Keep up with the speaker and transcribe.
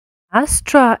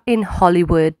Astra in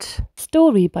Hollywood.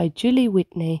 Story by Julie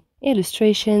Whitney.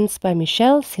 Illustrations by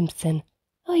Michelle Simpson.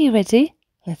 Are you ready?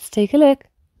 Let's take a look.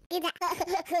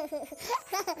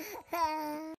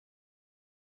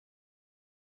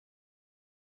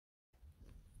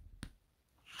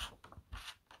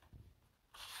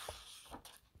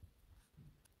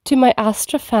 To my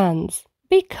Astra fans,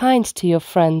 be kind to your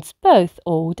friends, both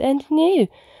old and new,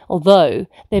 although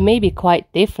they may be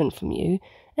quite different from you,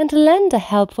 and lend a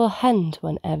helpful hand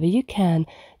whenever you can,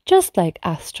 just like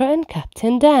Astra and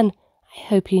Captain Dan. I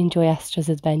hope you enjoy Astra's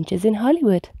adventures in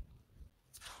Hollywood.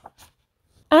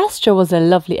 Astra was a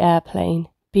lovely airplane,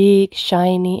 big,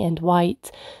 shiny and white,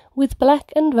 with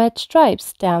black and red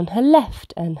stripes down her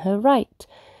left and her right.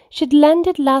 She'd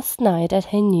landed last night at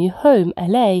her new home,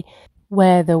 LA,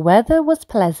 where the weather was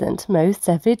pleasant most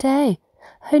every day.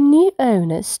 Her new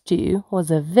owner, Stu,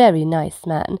 was a very nice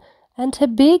man, and her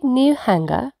big new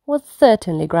hangar was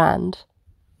certainly grand.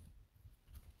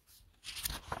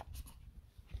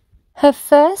 Her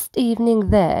first evening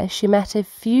there, she met a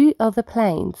few other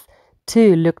planes.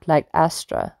 Two looked like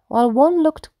Astra, while one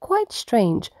looked quite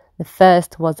strange. The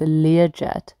first was a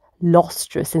Learjet,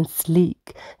 lustrous and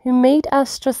sleek, who made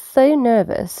Astra so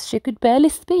nervous she could barely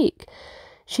speak.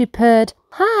 She purred,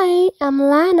 "Hi, I'm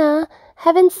Lana.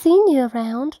 Haven't seen you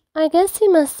around. I guess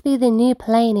you must be the new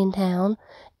plane in town."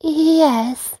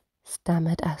 "Yes,"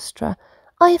 stammered Astra.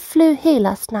 "I flew here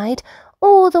last night,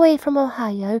 all the way from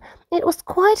Ohio. It was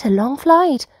quite a long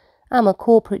flight. I'm a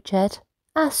corporate jet.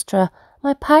 Astra,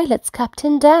 my pilot's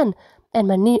Captain Dan, and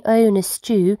my new owner,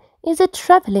 Stu, is a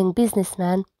traveling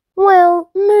businessman.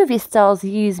 Well, movie stars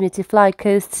use me to fly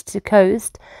coast to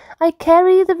coast. I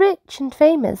carry the rich and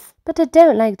famous, but I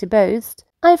don't like to boast.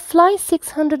 I fly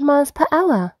 600 miles per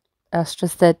hour, Astra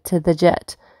said to the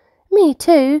jet. "Me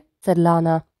too," said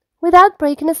Lana, "without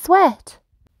breaking a sweat."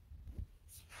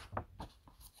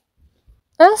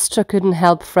 Astra couldn't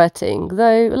help fretting,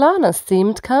 though Lana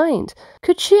seemed kind.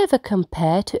 Could she ever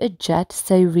compare to a jet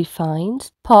so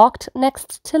refined? Parked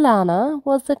next to Lana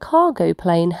was a cargo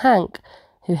plane, Hank,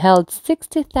 who held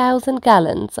 60,000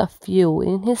 gallons of fuel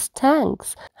in his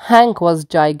tanks. Hank was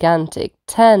gigantic,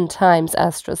 10 times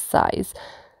Astra's size,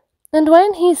 and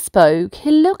when he spoke,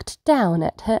 he looked down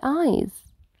at her eyes.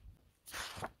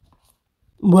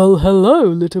 "Well, hello,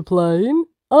 little plane.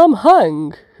 I'm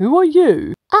Hank. Who are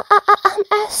you?" I'm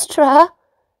Astra,"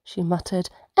 she muttered.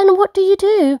 "And what do you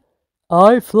do?"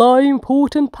 "I fly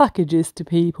important packages to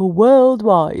people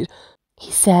worldwide,"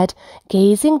 he said,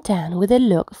 gazing down with a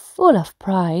look full of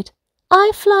pride.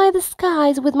 "I fly the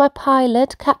skies with my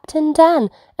pilot, Captain Dan,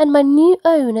 and my new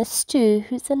owner, Stu,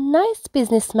 who's a nice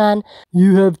businessman."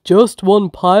 "You have just one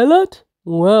pilot?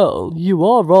 Well, you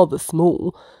are rather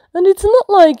small, and it's not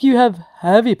like you have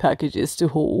heavy packages to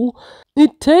haul.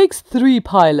 It takes 3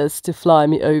 pilots to fly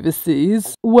me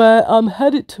overseas, where I'm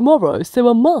headed tomorrow, so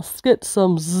I must get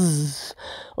some zzz.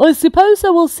 I suppose I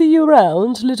will see you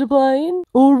around, little plane.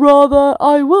 Or rather,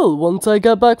 I will once I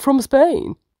get back from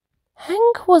Spain."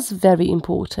 Hank was very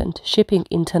important, shipping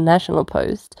international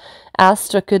post.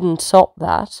 Astra couldn't top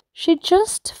that. She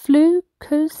just flew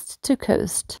coast to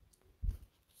coast.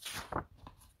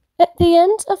 At the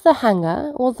end of the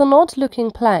hangar was an odd-looking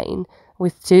plane,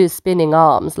 with 2 spinning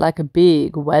arms like a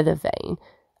big weather vane.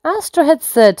 Astra had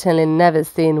certainly never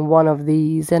seen one of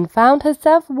these, and found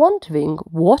herself wondering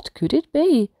what could it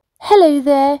be. "Hello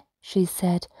there," she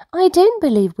said. "I don't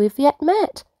believe we've yet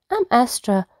met. I'm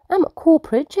Astra. I'm a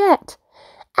corporate jet."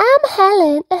 "I'm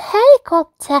Helen, a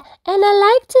helicopter, and I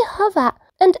like to hover,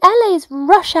 and LA's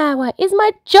rush hour is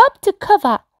my job to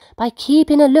cover. By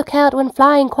keeping a lookout when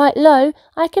flying quite low,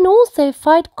 I can also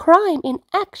fight crime in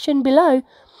action below.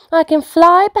 I can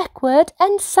fly backward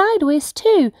and sideways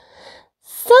too.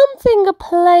 Something a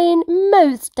plane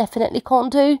most definitely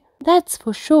can't do, that's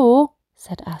for sure,"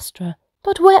 said Astra.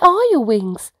 "But where are your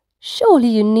wings? Surely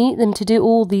you need them to do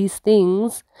all these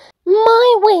things."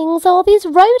 "My wings are these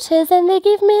rotors and they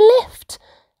give me lift."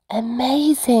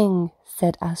 "Amazing,"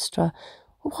 said Astra.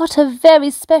 "What a very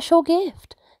special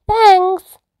gift."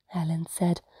 "Thanks," Helen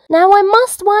said. "Now I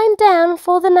must wind down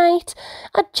for the night.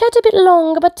 I'd chat a bit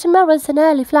longer, but tomorrow's an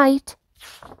early flight."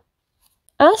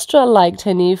 Astra liked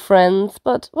her new friends,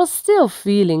 but was still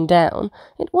feeling down.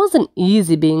 It wasn't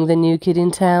easy being the new kid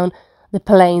in town. The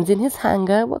planes in his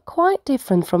hangar were quite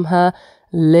different from her.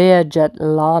 Learjet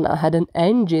Lana had an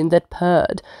engine that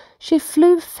purred. She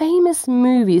flew famous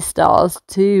movie stars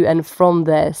to and from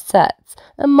their sets,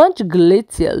 a much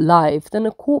glitzier life than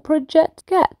a corporate jet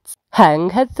gets.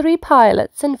 Hank had 3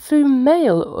 pilots and flew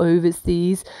mail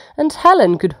overseas, and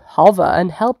Helen could hover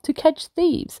and help to catch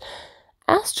thieves.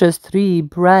 Astra's 3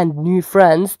 brand new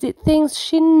friends did things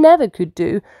she never could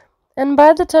do, and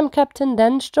by the time Captain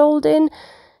Dan strolled in,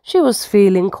 she was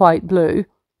feeling quite blue.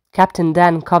 Captain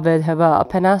Dan covered her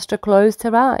up, and Astra closed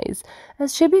her eyes.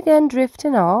 As she began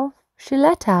drifting off, she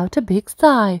let out a big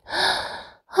sigh.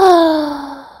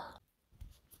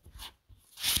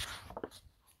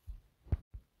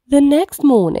 The next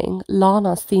morning,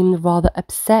 Lana seemed rather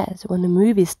upset when the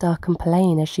movie star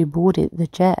complained as she boarded the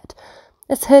jet.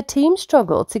 As her team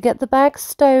struggled to get the bags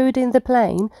stowed in the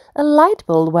plane, a light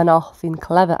bulb went off in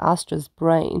clever Astra's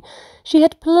brain. She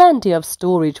had plenty of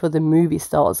storage for the movie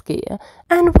star's gear,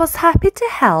 and was happy to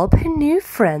help her new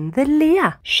friend, the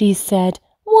Leah. She said,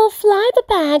 "We'll fly the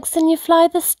bags and you fly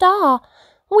the star.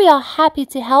 We are happy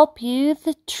to help you.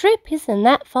 The trip isn't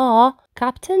that far."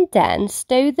 Captain Dan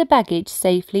stowed the baggage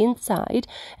safely inside,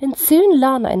 and soon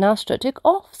Lana and Astra took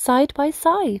off side by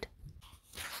side.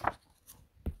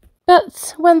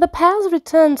 But when the pals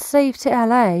returned safe to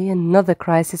LA, another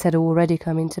crisis had already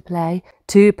come into play.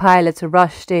 2 pilots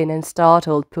rushed in and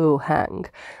startled poor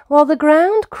Hank, while the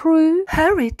ground crew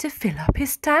hurried to fill up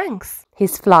his tanks.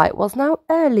 His flight was now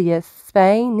early as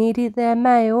Spain needed their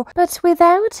mail, but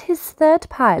without his 3rd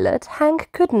pilot, Hank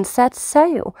couldn't set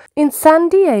sail. In San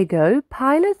Diego,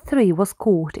 Pilot 3 was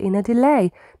caught in a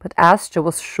delay, but Astra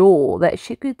was sure that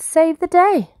she could save the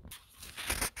day.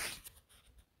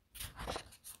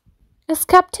 As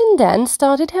Captain Dan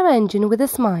started her engine with a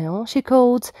smile, she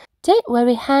called, "Don't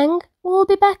worry, Hank, we'll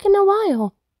be back in a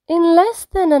while." In less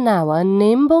than an hour,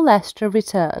 nimble Astra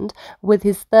returned. With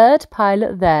his 3rd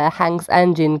pilot there, Hank's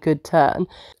engine could turn.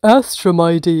 Astra,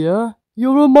 my dear,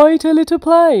 you're a mighty little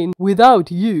plane.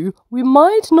 Without you, we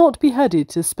might not be headed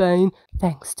to Spain.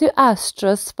 Thanks to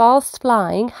Astra's fast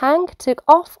flying, Hank took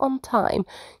off on time.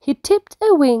 He tipped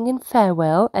a wing in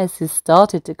farewell as he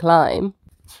started to climb.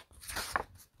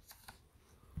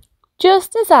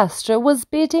 Just as Astra was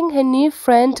bidding her new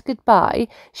friend goodbye,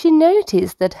 she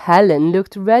noticed that Helen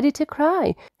looked ready to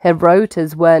cry. Her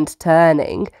rotors weren't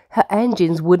turning, her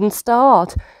engines wouldn't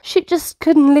start. She just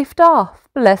couldn't lift off,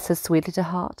 bless her sweet little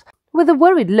heart. With a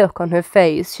worried look on her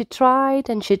face, she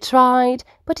tried and she tried,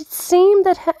 but it seemed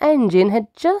that her engine had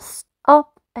just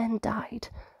up and died.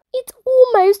 "It's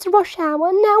almost rush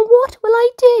hour, now what will I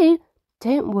do?"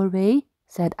 "Don't worry,"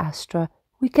 said Astra.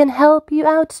 "We can help you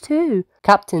out too."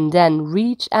 Captain Dan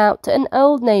reached out to an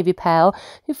old Navy pal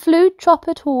who flew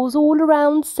chopper tours all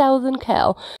around southern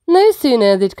Cal. No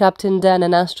sooner did Captain Dan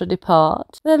and Astra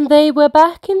depart than they were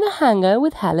back in the hangar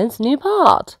with Helen's new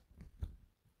part.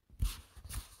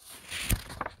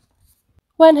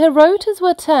 When her rotors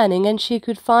were turning and she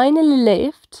could finally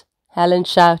lift, Helen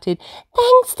shouted,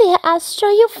 "Thanks, dear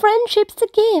Astra, your friendship's a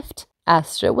gift."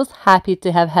 Astra was happy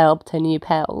to have helped her new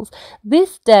pals.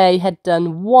 This day had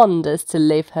done wonders to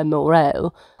lift her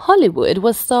morale. Hollywood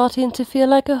was starting to feel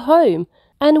like a home,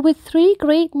 and with 3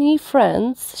 great new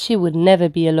friends, she would never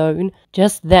be alone.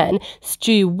 Just then,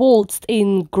 Stu waltzed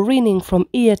in, grinning from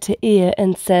ear to ear,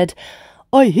 and said,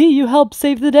 "I hear you helped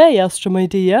save the day, Astra, my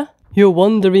dear. You're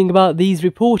wondering about these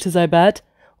reporters, I bet.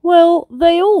 Well,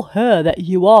 they all heard that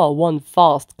you are one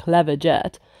fast, clever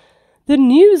jet. The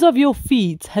news of your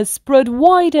feats has spread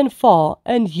wide and far,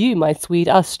 and you, my sweet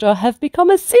Astra, have become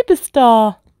a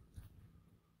superstar."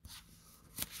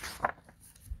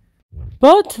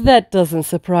 But that doesn't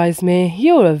surprise me.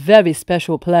 You're a very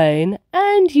special plane,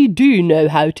 and you do know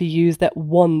how to use that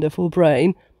wonderful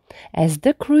brain. As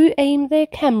the crew aimed their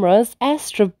cameras,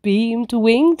 Astra beamed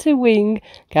wing to wing.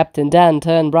 Captain Dan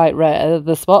turned bright red.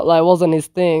 The spotlight wasn't his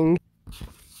thing.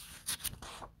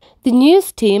 The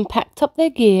news team packed up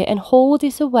their gear and hauled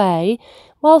it away,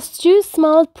 while Stu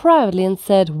smiled proudly and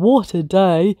said, "What a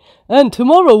day! And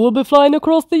tomorrow we'll be flying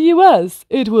across the US.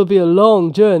 It will be a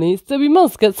long journey, so we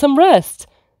must get some rest."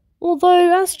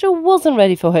 Although Astra wasn't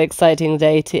ready for her exciting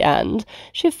day to end,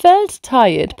 she felt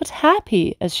tired but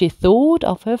happy as she thought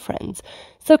of her friends.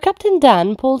 So Captain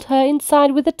Dan pulled her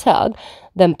inside with a tug,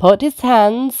 then put his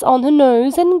hands on her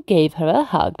nose and gave her a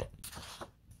hug.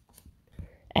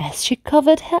 As she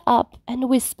covered her up and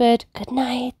whispered "good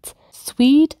night,"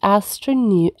 sweet Astra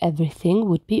knew everything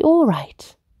would be all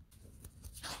right.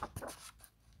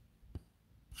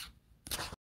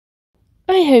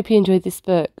 I hope you enjoyed this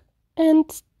book, and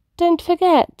don't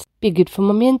forget, be good for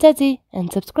Mommy and Daddy,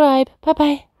 and subscribe. Bye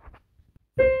bye.